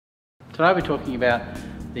Today we're talking about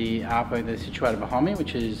the artwork that's situated behind me,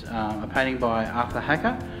 which is a painting by Arthur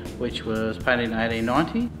Hacker, which was painted in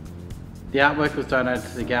 1890. The artwork was donated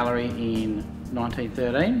to the gallery in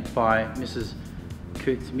 1913 by Mrs.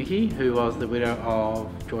 Coots Mickey, who was the widow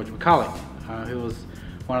of George McCulloch, who was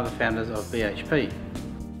one of the founders of BHP.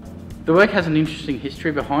 The work has an interesting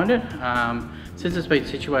history behind it. Since it's been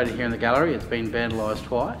situated here in the gallery, it's been vandalised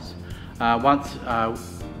twice. Once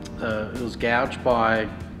it was gouged by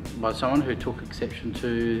someone who took exception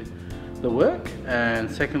to the work,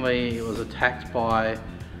 and secondly it was attacked by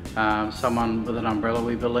someone with an umbrella,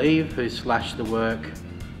 we believe, who slashed the work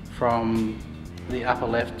from the upper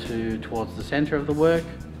left towards the centre of the work.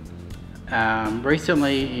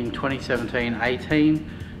 Recently in 2017-18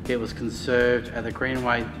 it was conserved at the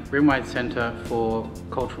Grimwade Centre for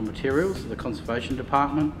Cultural Materials, the Conservation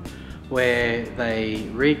Department, where they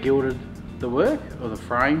re-gilded the work, or the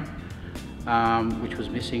frame, which was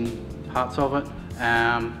missing parts of it,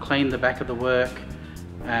 cleaned the back of the work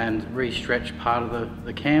and re-stretched part of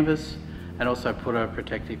the canvas, and also put a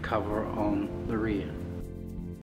protective cover on the rear.